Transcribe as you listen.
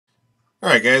All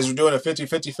right, guys, we're doing a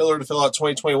 50-50 filler to fill out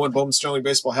 2021 Bowman Sterling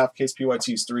Baseball half case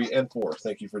PYTs 3 and 4.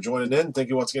 Thank you for joining in. Thank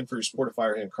you once again for your support of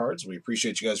Firehand Cards. We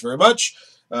appreciate you guys very much.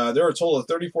 There are a total of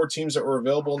 34 teams that were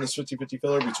available in this 50-50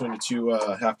 filler between the two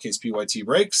half case PYT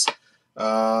breaks.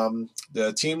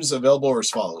 The teams available are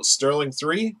as follows: Sterling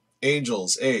 3,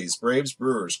 Angels, A's, Braves,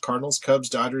 Brewers, Cardinals, Cubs,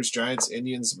 Dodgers, Giants,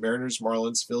 Indians, Mariners,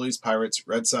 Marlins, Phillies, Pirates,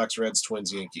 Red Sox, Reds,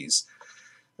 Twins, Yankees.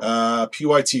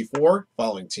 PYT 4,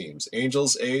 following teams: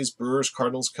 Angels, A's, Brewers,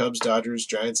 Cardinals, Cubs, Dodgers,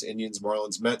 Giants, Indians,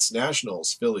 Marlins, Mets,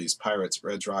 Nationals, Phillies, Pirates,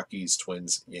 Reds, Rockies,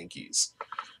 Twins, Yankees.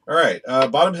 All right,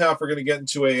 bottom half, we're going to get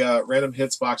into a random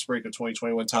hits box break of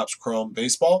 2021 Topps Chrome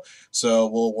Baseball. So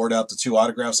we'll award out the 2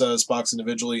 autographs out of this box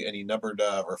individually, any numbered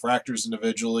refractors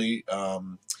individually,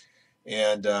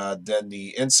 and then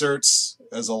the inserts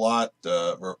as a lot,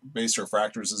 the base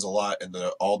refractors as a lot, and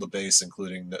all the base,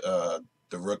 including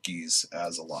the rookies,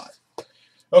 as a lot.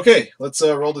 Okay, let's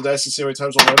roll the dice and see how many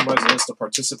times we'll randomize the list of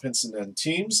participants and then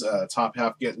teams. Top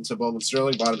half get into Bowman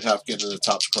Sterling, bottom half get into the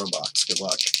Topps Chrome box. Good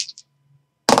luck.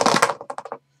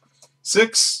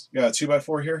 6. Got a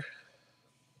 2x4 here.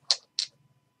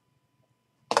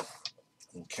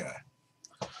 Okay.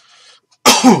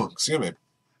 Excuse me.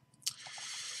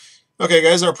 Okay,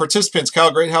 guys, our participants: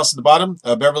 Kyle Greathouse at the bottom.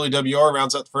 Beverly WR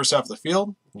rounds out the first half of the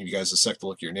field. I'll give you guys a sec to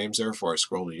look at your names there before I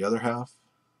scroll to the other half.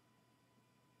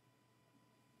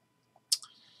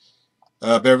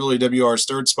 Beverly WR's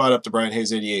third spot up to Brian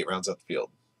Hayes 88 rounds out the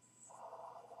field.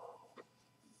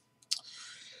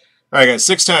 All right, guys,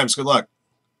 6 times. Good luck.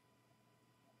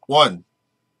 1,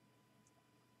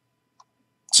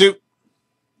 2,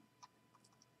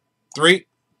 3,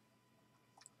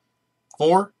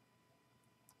 4,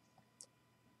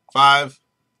 5,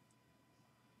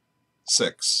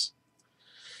 6.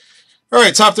 All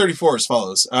right, top 34 as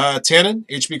follows: Tannen,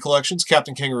 HB Collections,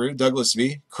 Captain Kangaroo, Douglas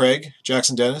V, Craig,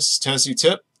 Jackson Dennis, Tennessee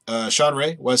Tip, Sean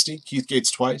Ray, Westy, Keith Gates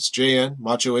twice, JN,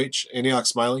 Macho H, Antioch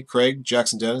Smiley, Craig,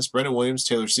 Jackson Dennis, Brendan Williams,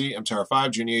 Taylor C, M-Tower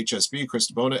 5, Junior HSB, Chris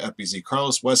DeBona, FBZ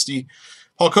Carlos, Westy,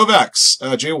 Paul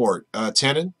Kovacs, J Ward,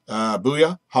 Tannen,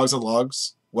 Booyah, Hogs and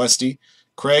Logs, Westy,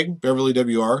 Craig, Beverly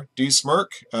WR, D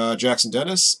Smirk, Jackson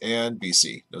Dennis, and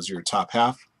BC. Those are your top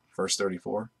half, first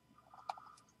 34.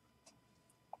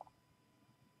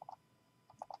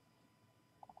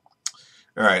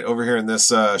 All right, over here in this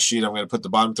sheet, I'm going to put the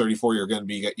bottom 34. You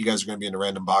guys are going to be in a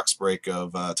random box break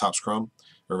of Topps Chrome,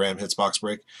 or random hits box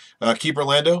break. Keeper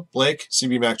Lando, Blake,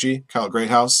 CB MacG, Kyle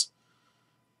Greathouse,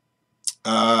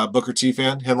 Booker T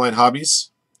Fan, Headline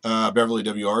Hobbies, Beverly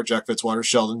WR, Jack Fitzwater,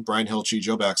 Sheldon, Brian Hilchey,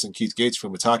 Joe Baxton, Keith Gates,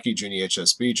 Fumitaki, Junior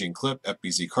HSB, Gene Clip,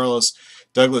 FBZ Carlos,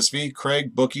 Douglas V,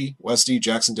 Craig, Bookie, Westy,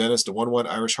 Jackson Dennis, the 1-1,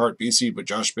 Irish Heart, BC, but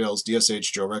Josh Bales,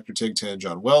 DSH, Joe Rector, Tig, Tan,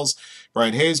 John Wells,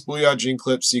 Brian Hayes, Booyah, Gene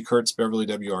Clip, C. Kurtz, Beverly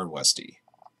WR, and Westy.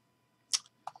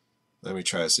 Let me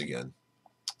try this again.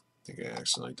 I think I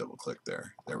accidentally double-clicked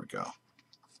there. There we go.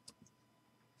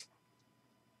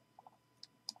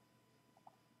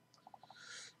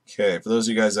 Okay, for those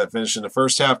of you guys that finished in the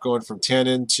first half, going from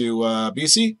Tannen to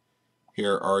BC,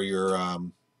 here are your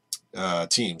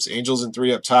teams: Angels in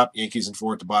 3 up top, Yankees in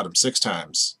 4 at the bottom. 6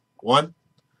 times. 1,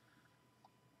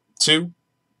 2,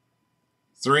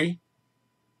 3,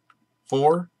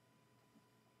 4,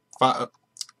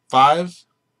 5,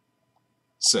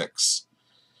 6.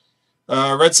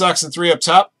 Red Sox in 3 up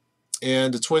top,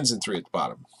 and the Twins in 3 at the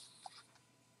bottom.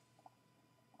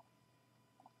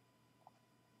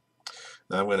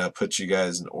 Now I'm going to put you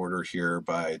guys in order here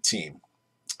by team.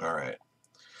 All right.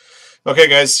 Okay,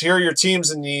 guys, here are your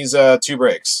teams in these 2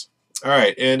 breaks. All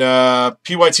right, in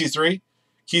PYT 3,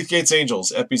 Keith Gates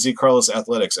Angels, FBZ Carlos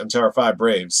Athletics, M-Tower 5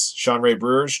 Braves, Sean Ray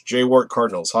Brewers, J Wart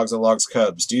Cardinals, Hogs and Logs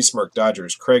Cubs, D Smirk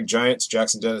Dodgers, Craig Giants,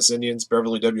 Jackson Dennis Indians,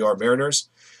 Beverly WR Mariners,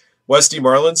 Westy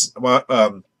Marlins,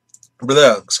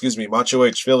 Macho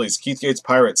H Phillies, Keith Gates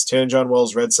Pirates, Tan John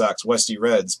Wells Red Sox, Westy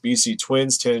Reds, BC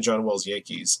Twins, Tan John Wells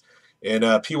Yankees. In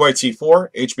PYT 4,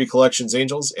 HB Collections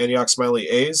Angels, Antioch Smiley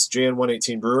A's,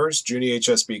 JN118 Brewers, Junie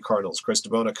HSB Cardinals, Chris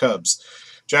DeBona Cubs,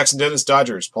 Jackson Dennis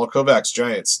Dodgers, Paul Kovacs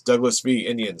Giants, Douglas V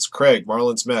Indians, Craig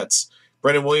Marlins Mets,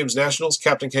 Brendan Williams Nationals,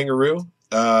 Captain Kangaroo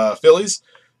Phillies,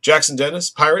 Jackson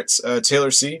Dennis Pirates, Taylor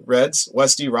C Reds,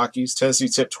 Westy Rockies, Tennessee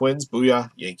Tip Twins,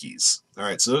 Booyah Yankees. All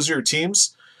right, so those are your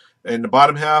teams. In the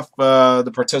bottom half,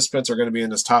 the participants are going to be in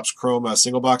this Topps Chrome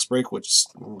single box break, which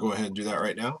we'll go ahead and do that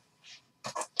right now.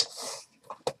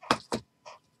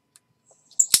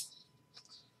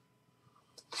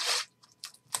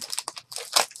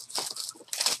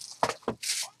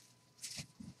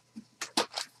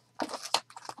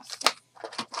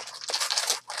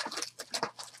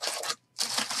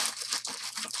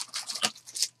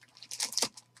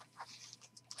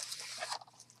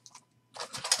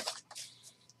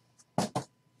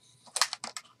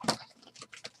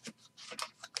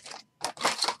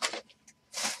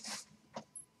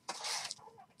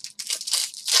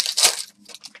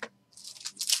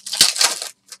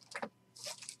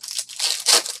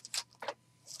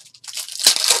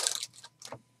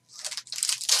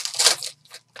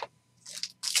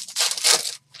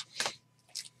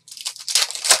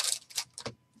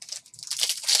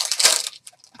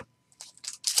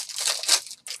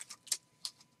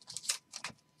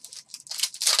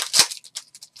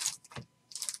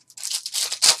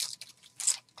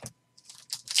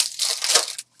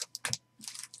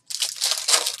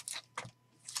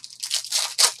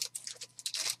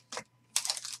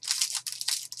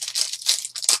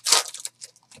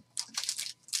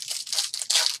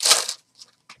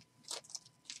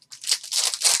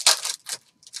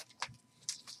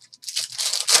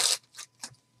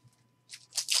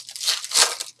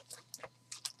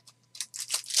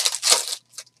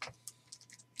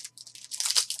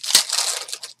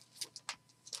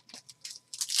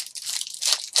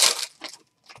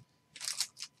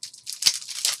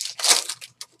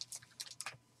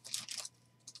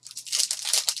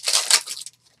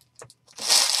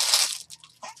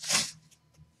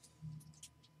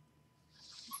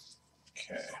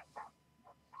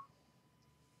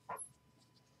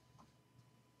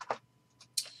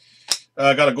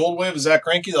 Got a gold wave of Zach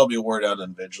Greinke. That'll be awarded out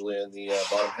individually in the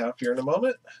bottom half here in a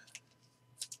moment.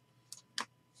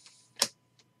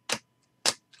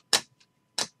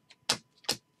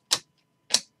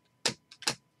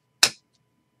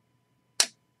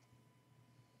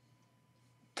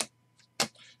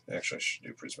 Actually, I should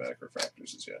do prismatic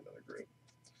refractors as yet another group.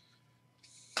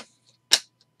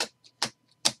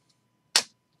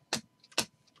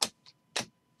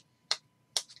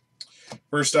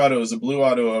 First auto is a blue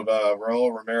auto of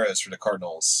Raul Ramirez for the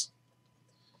Cardinals.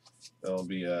 That'll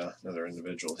be another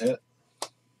individual hit.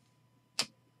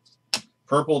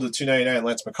 Purple to 299,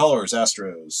 Lance McCullers,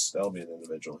 Astros. That'll be an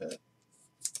individual hit.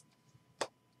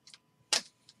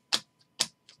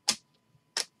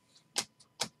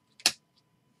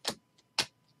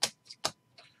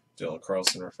 Dylan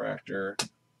Carlson refractor.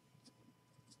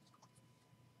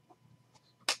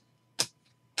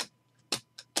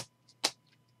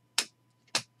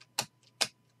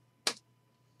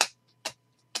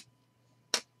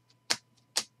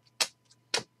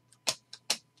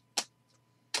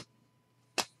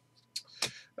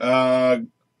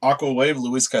 Aqua Wave,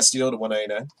 Luis Castillo to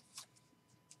 199.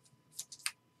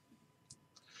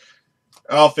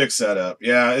 I'll fix that up.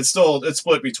 Yeah, it's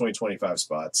split between 25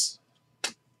 spots.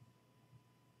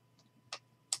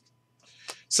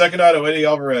 Second auto, Eddie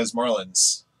Alvarez,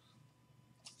 Marlins.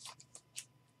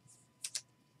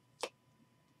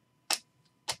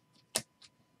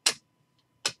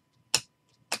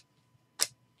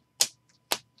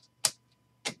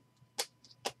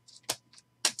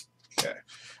 Okay.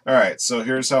 All right, so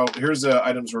here's the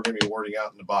items we're going to be awarding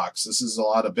out in the box. This is a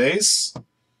lot of base,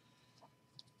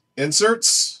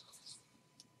 inserts,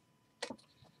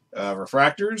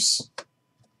 refractors,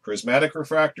 prismatic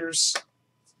refractors,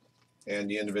 and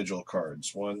the individual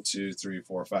cards. 1, 2, 3,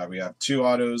 4, 5. We have 2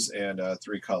 autos and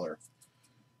 3 color.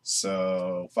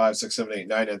 So 5, 6, 7, 8,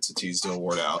 9 entities to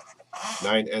award out.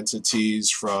 9 entities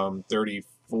from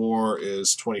 34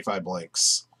 is 25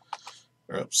 blanks.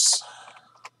 Oops.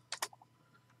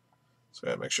 So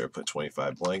I gotta make sure I put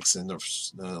 25 blanks in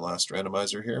the last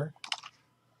randomizer here.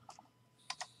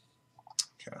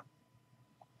 Okay.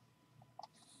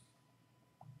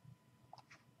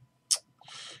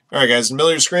 All right, guys.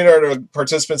 Familiar screen art of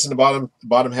participants in the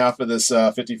bottom half of this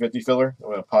 50-50 filler. I'm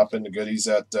going to pop in the goodies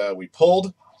that we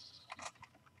pulled.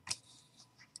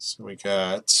 So we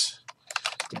got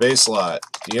the base lot,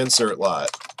 the insert lot,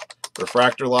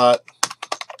 refractor lot,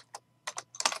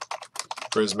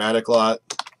 prismatic lot,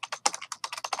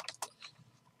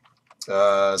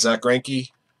 Zach Greinke,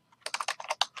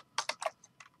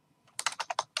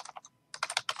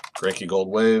 Greinke Gold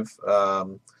Wave,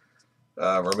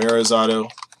 Ramirez auto,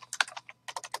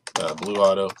 blue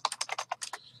auto,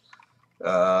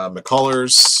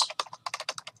 McCullers,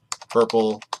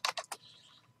 purple,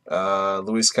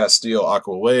 Luis Castillo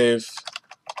Aqua Wave,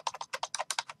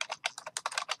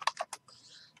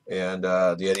 and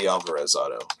the Eddie Alvarez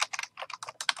auto.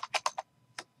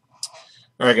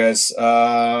 All right, guys.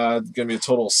 Going to be a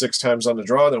total of 6 times on the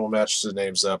draw. Then we'll match the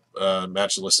names up,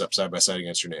 match the list up side by side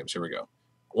against your names. Here we go.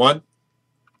 1,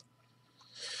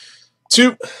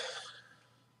 2,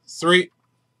 3,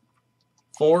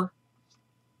 4,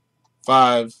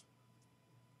 5,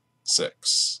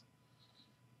 6.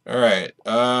 All right.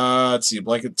 Let's see.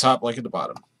 Blank at the top, blank at the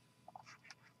bottom.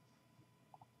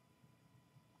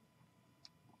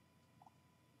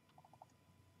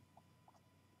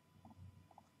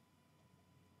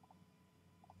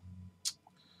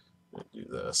 Do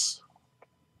this.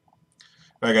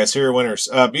 All right, guys. Here are winners.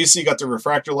 BC got the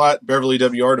refractor lot. Beverly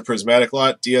WR to prismatic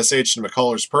lot. DSH to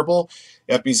McCullers purple.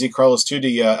 FBZ Carlos 2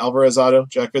 to Alvarez auto.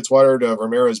 Jack Fitzwater to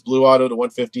Ramirez blue auto to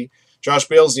 150. Josh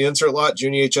Bales the insert lot.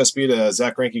 Junior HSB to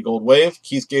Zach Greinke gold wave.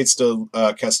 Keith Gates to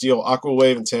Castillo aqua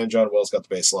wave, and Tan John Wells got the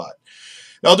base lot.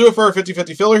 That'll do it for our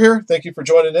 50-50 filler here. Thank you for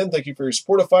joining in. Thank you for your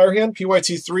support of Firehand.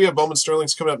 PYT 3 of Bowman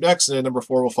Sterling's coming up next, and number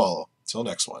 4 will follow. Until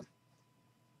next one.